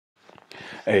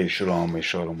Hey, Shalom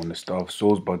on the stuff.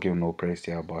 Souls by giving all praise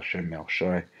to Yahweh Hashem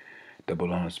Yahushai.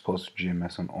 Double honor supposed to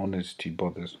GMS and honors to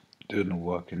brothers doing the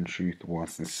work in truth, one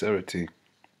sincerity.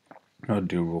 I'll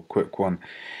do a real quick one.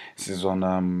 This is on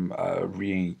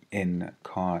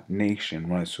reincarnation,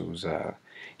 right? So it was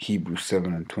Hebrews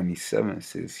 7:27. It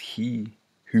says, "He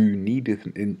who needeth,"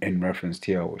 in reference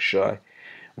to Yahushai,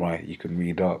 right? You can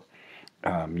read up,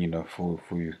 for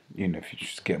you, if you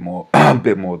just get more a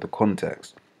bit more of the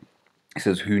context. It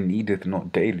says, "Who needeth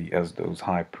not daily as those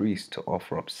high priests to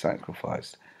offer up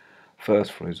sacrifice,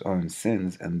 first for his own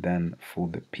sins, and then for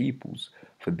the people's?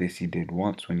 For this he did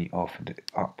once when he offered it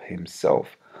up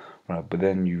himself." Right, but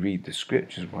then you read the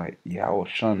scriptures, right?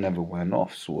 Yahweh never went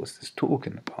off. So what's this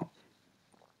talking about?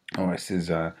 Alright, it says,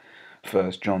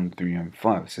 1 John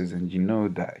 3:5 says, "And you know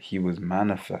that he was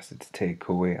manifested to take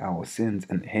away our sins,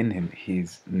 and in him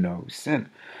is no sin."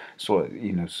 So,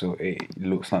 so it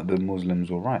looks like the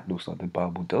Muslims were right. Looks like the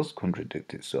Bible does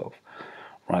contradict itself.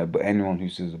 Right, but anyone who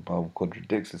says the Bible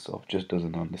contradicts itself just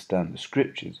doesn't understand the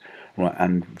scriptures, right?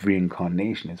 And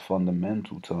reincarnation is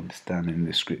fundamental to understanding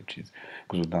the scriptures,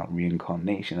 because without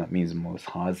reincarnation, that means the Most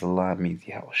High is a lie, means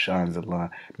Yahweh shines a lie,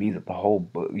 means that the whole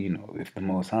book, if the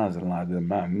Most High is a lie, then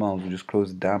might as well just close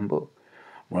the damn book,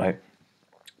 right?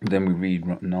 Then we read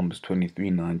Numbers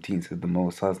 23:19 says, "The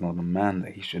Most High is not a man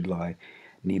that he should lie,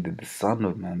 neither the Son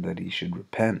of Man that he should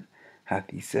repent. Hath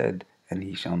he said, and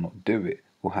he shall not do it?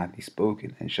 Or hath he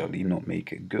spoken, and shall he not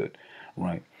make it good?"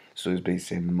 Right? So it's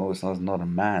basically saying the Most High is not a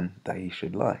man that he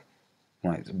should lie.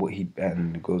 Right? So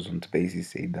and it goes on to basically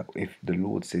say that if the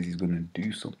Lord says he's going to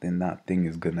do something, that thing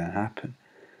is going to happen.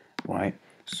 Right?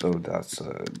 So that's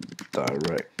a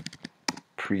direct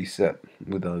precept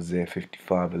with Isaiah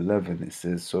 55:11. It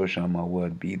says, "So shall my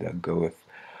word be that goeth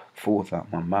forth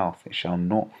out my mouth. It shall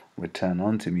not return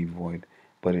unto me void,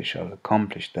 but it shall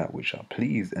accomplish that which I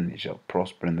please, and it shall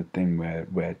prosper in the thing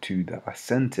whereto that I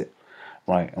sent it."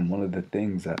 Right, and one of the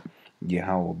things that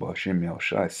Yahweh Bashim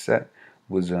Yahushai said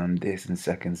was this in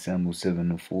 2 Samuel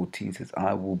 7:14 says,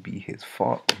 "I will be his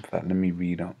father." In fact, let me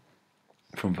read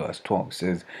from verse 12. It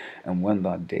says, "And when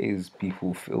thy days be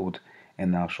fulfilled,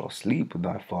 and thou shalt sleep with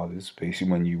thy fathers,"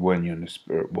 basically when you're in the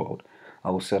spirit world,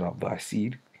 "I will set up thy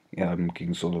seed,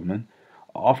 King Solomon,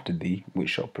 after thee,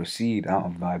 which shall proceed out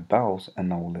of thy bowels,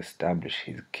 and I will establish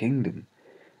his kingdom.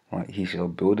 Right? He shall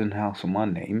build an house for my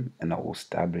name, and I will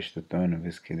establish the throne of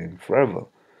his kingdom forever."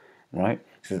 Right?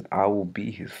 It says, "I will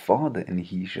be his father, and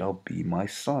he shall be my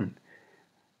son.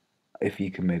 If he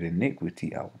commit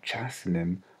iniquity, I will chasten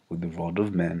him with the rod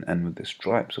of men, and with the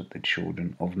stripes of the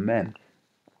children of men."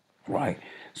 Right.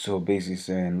 So basically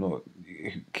saying, look,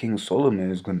 King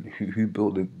Solomon is going. Who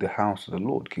built the house of the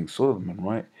Lord? King Solomon,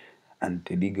 right? And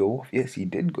did he go off? Yes, he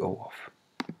did go off.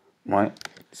 Right.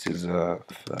 This is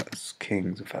First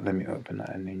Kings. In fact, let me open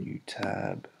that in a new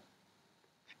tab.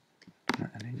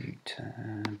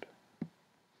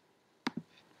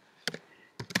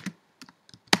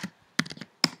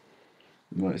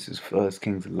 Well, this is 1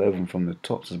 Kings 11 from the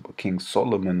top. It says, "But King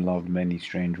Solomon loved many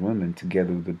strange women,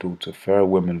 together with the daughter of fair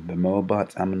women of the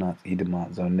Moabites, Ammonites,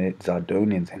 Edomites,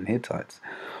 Zidonians, and Hittites,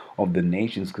 of the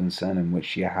nations concerning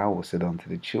which Yahweh said unto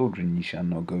the children, Ye shall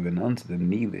not go in unto them,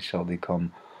 neither shall they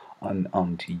come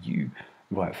unto you,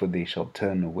 right? For they shall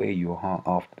turn away your heart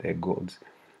after their gods."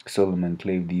 Solomon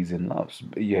clave these in love.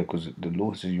 Yeah, because the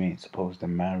Lord says you ain't supposed to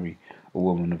marry a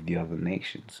woman of the other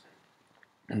nations.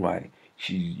 Right,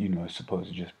 she's supposed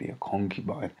to just be a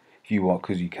concubine. If you are,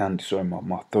 because you can. Sorry,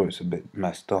 my throat's a bit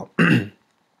messed up.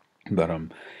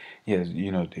 But yes,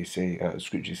 they say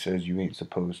scripture says you ain't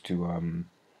supposed to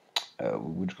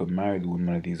would you could marry the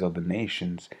women of these other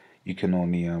nations. You can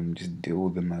only just deal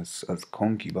with them as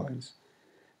concubines,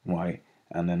 right?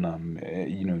 And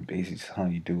then basically how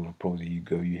you deal with a proposal. You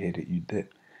go, you hit it, you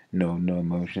dip. No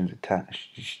emotions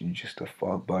attached. Just a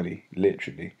fuck buddy,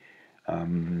 literally.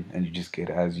 And you just get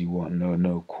it as you want.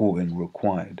 No courting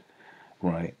required,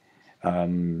 right? So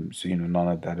none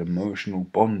of that emotional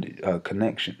bondage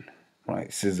connection, right?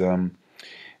 It says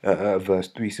verse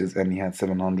 3 says, "And he had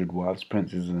 700 wives,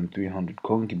 princes, and 300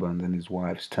 concubines, and his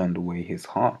wives turned away his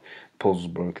heart." Paul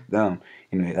broke it down.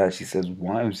 It actually says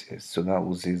wives here, so that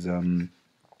was his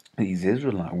these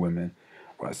Israelite women.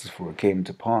 Right, it says, "For it came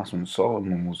to pass when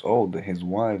Solomon was old that his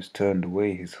wives turned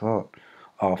away his heart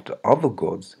after other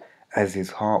gods, as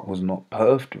his heart was not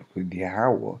perfect with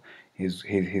Yahweh his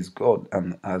God,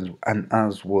 and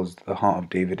as was the heart of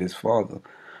David his father."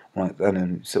 Right, and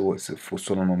then so it's for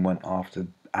Solomon went after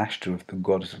Ashtoreth, the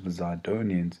goddess of the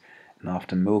Zidonians, and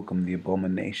after Milcom, the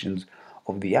abominations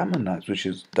of the Ammonites, which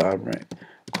is direct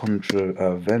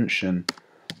contravention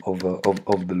of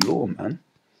the law, man.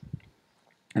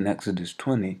 in Exodus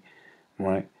 20,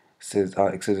 right? Says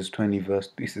Exodus 20 verse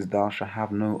 3 says, "Thou shalt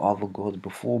have no other gods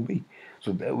before me."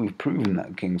 So there we've proven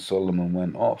that King Solomon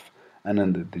went off, and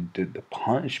then the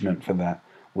punishment for that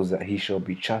was that he shall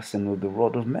be chastened with the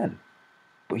rod of men,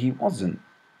 but he wasn't.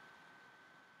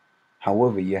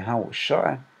 However, Yahweh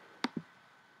Shai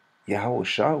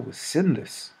was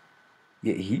sinless,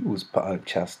 yet he was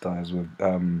chastised with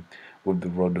the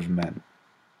rod of men,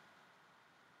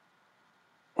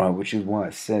 right? Which is why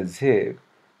it says here,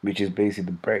 which is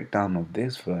basically the breakdown of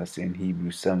this verse in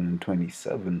Hebrews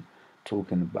 7:27,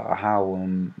 talking about how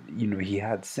he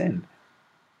had sinned,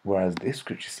 whereas this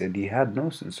scripture said he had no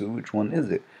sin. So which one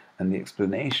is it? And the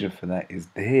explanation for that is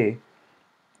there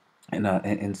in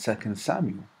 2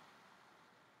 Samuel,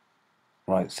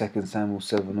 right? 2 Samuel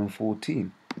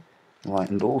 7:14. Right,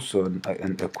 and also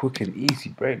a quick and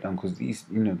easy breakdown, because these,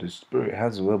 the Spirit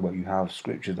has a way, but you have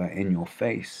scriptures that are in your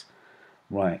face,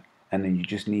 right? And then you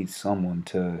just need someone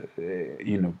to,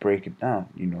 break it down.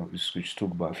 The scriptures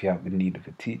talk about if you have the need of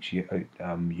a teacher, you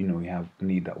have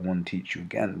need that one teach you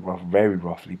again. Very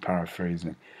roughly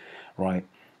paraphrasing, right?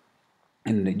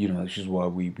 And this is why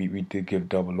we did give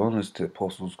double honors to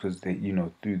apostles, because they,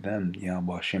 through them,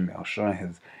 Yahweh Hashem El Shai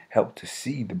has helped to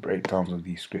see the breakdowns of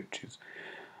these scriptures.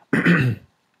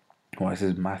 Well, it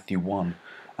says Matthew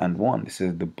 1:1. It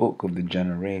says the book of the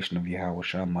generation of Yahweh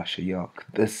Shai Mashiach,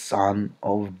 the son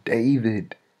of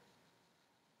David.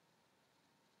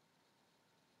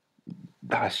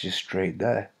 That's just straight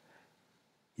there.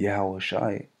 Yahweh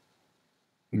Shai,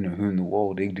 whom the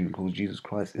world ignorant calls Jesus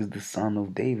Christ, is the son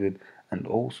of David and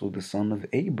also the son of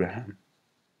Abraham.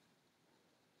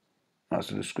 Right,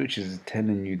 so the scriptures is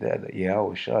telling you there that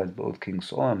Yahweh Shai is both King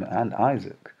Solomon and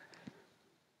Isaac.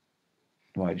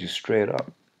 Right, just straight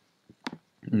up.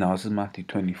 Now, this is Matthew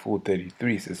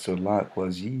 24:33. It says, "So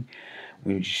likewise ye,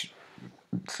 when you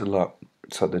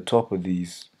so at the top of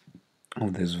this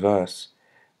verse,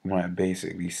 right,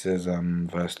 basically says,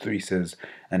 verse 3 says,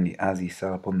 and as he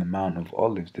sat upon the Mount of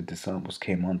Olives, the disciples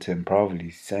came unto him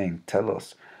privately, saying, Tell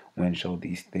us, when shall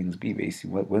these things be?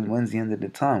 Basically, when's the end of the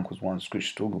time? Because one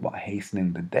scripture talk about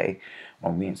hastening the day.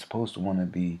 Well, we ain't supposed to want to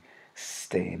be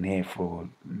staying here for,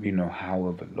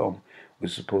 however long. We're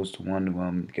supposed to want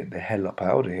to get the hell up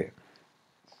out of here.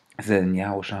 It said, and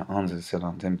Yahweh answered, said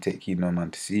unto him, Take heed no man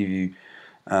deceive you.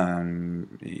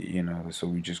 So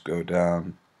we just go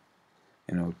down.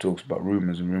 It talks about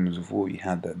rumors and rumors of war. You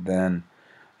had that then.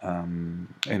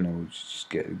 Just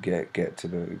get to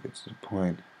the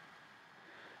point.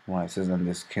 Right, it says, and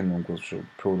this kingdom shall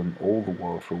put on all the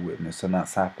world for a witness, and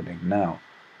that's happening now,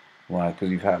 right? Because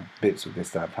you've had bits of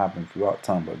this that have happened throughout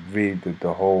time, but really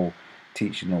the whole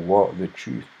teaching of what the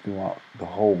truth throughout the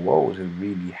whole world has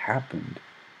really happened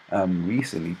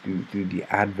recently through the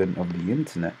advent of the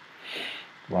internet,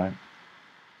 right?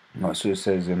 Right, so it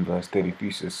says in verse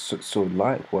 33, says, so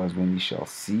likewise, when ye shall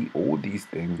see all these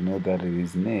things, know that it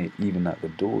is near, even at the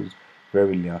doors.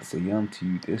 Verily I say unto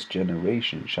you, this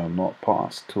generation shall not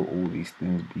pass till all these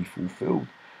things be fulfilled,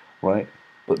 right?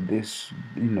 But this,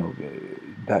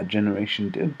 that generation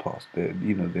did pass.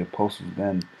 The apostles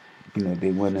then,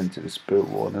 they went into the spirit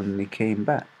world and they came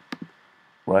back,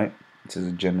 right? It says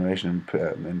a generation,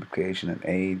 implication, and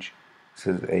age. It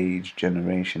says age,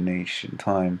 generation, nation,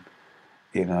 time.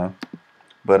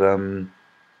 But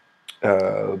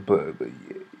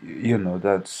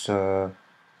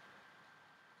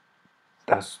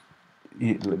that's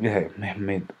yeah,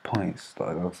 made the points.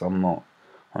 Like I'm not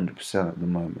 100% at the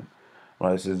moment,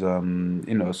 right? It says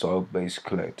so I've basically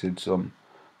collected some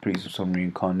priests of some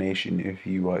reincarnation. If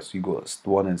you right, so you got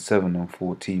 1 and 7 and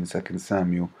 14, 2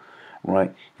 Samuel,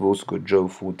 right? You've also got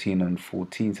Job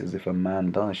 14:14 says, if a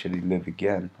man die, shall he live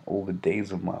again? All the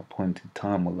days of my appointed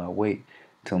time will I wait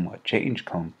till my change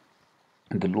come.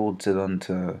 And the Lord said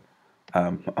unto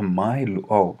my Lord,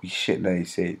 oh shit, now you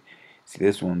say, see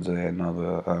this one's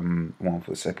another one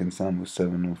for 2 Samuel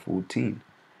 7:14,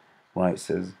 right? It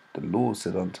says, the Lord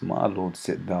said unto my Lord,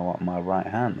 sit thou at my right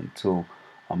hand until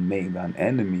I make thine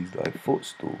enemies thy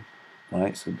footstool,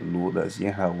 right? So the Lord, that's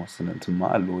Yahweh, said unto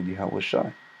my Lord, Yahweh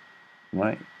Shai,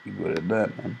 right? You got it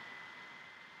there, man.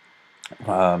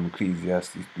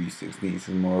 Ecclesiastes 3:16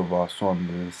 says, moreover I saw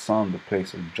under the sun the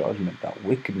place of judgment, that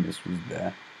wickedness was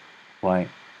there, right,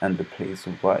 and the place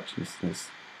of righteousness,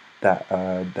 that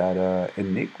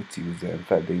iniquity was there. In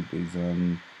fact, there's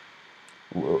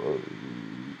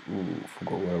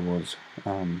forgot where it was.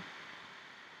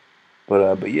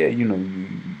 But yeah,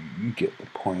 you get the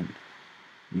point.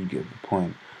 You get the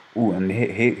point. Oh, and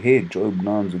here Job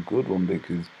 9's a good one,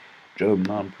 because Job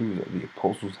 9 proves that the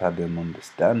apostles had an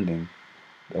understanding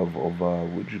of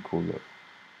what do you call it?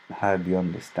 had the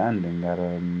understanding that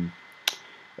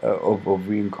of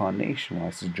reincarnation.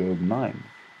 Right? This is Job 9.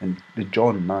 And the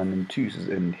John 9:2 says,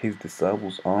 and his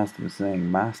disciples asked him,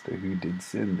 saying, Master, who did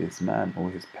sin, this man or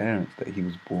his parents, that he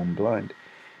was born blind?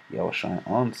 Yahushua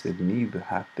answered, neither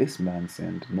hath this man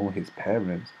sinned, nor his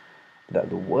parents, that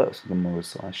the works of the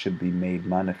Most High should be made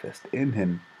manifest in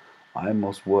him. I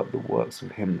must work the works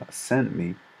of him that sent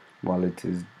me, while it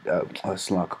is,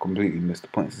 it's like I completely missed the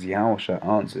point. It says, Yahushua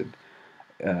answered,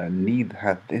 neither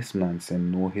hath this man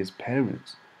sinned, nor his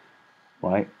parents,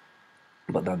 right?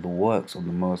 But that the works of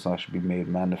the Most High should be made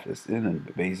manifest in him.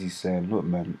 But basically saying, look,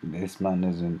 man, this man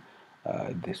isn't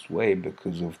this way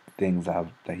because of things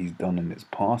that he's done in his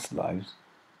past lives,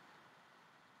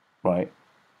 right?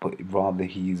 But rather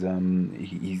he's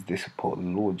this part. The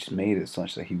Lord just made it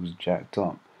such that he was jacked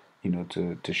up,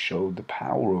 to show the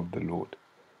power of the Lord.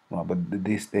 Right? But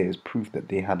this there is proof that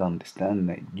they had understanding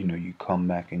that you come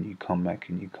back and you come back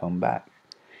and you come back,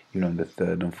 in the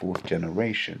third and fourth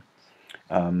generation.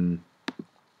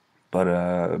 But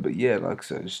yeah, like I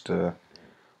said, just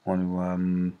want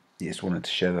to just wanted to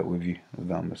share that with you. With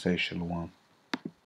that, I'm gonna say shalom.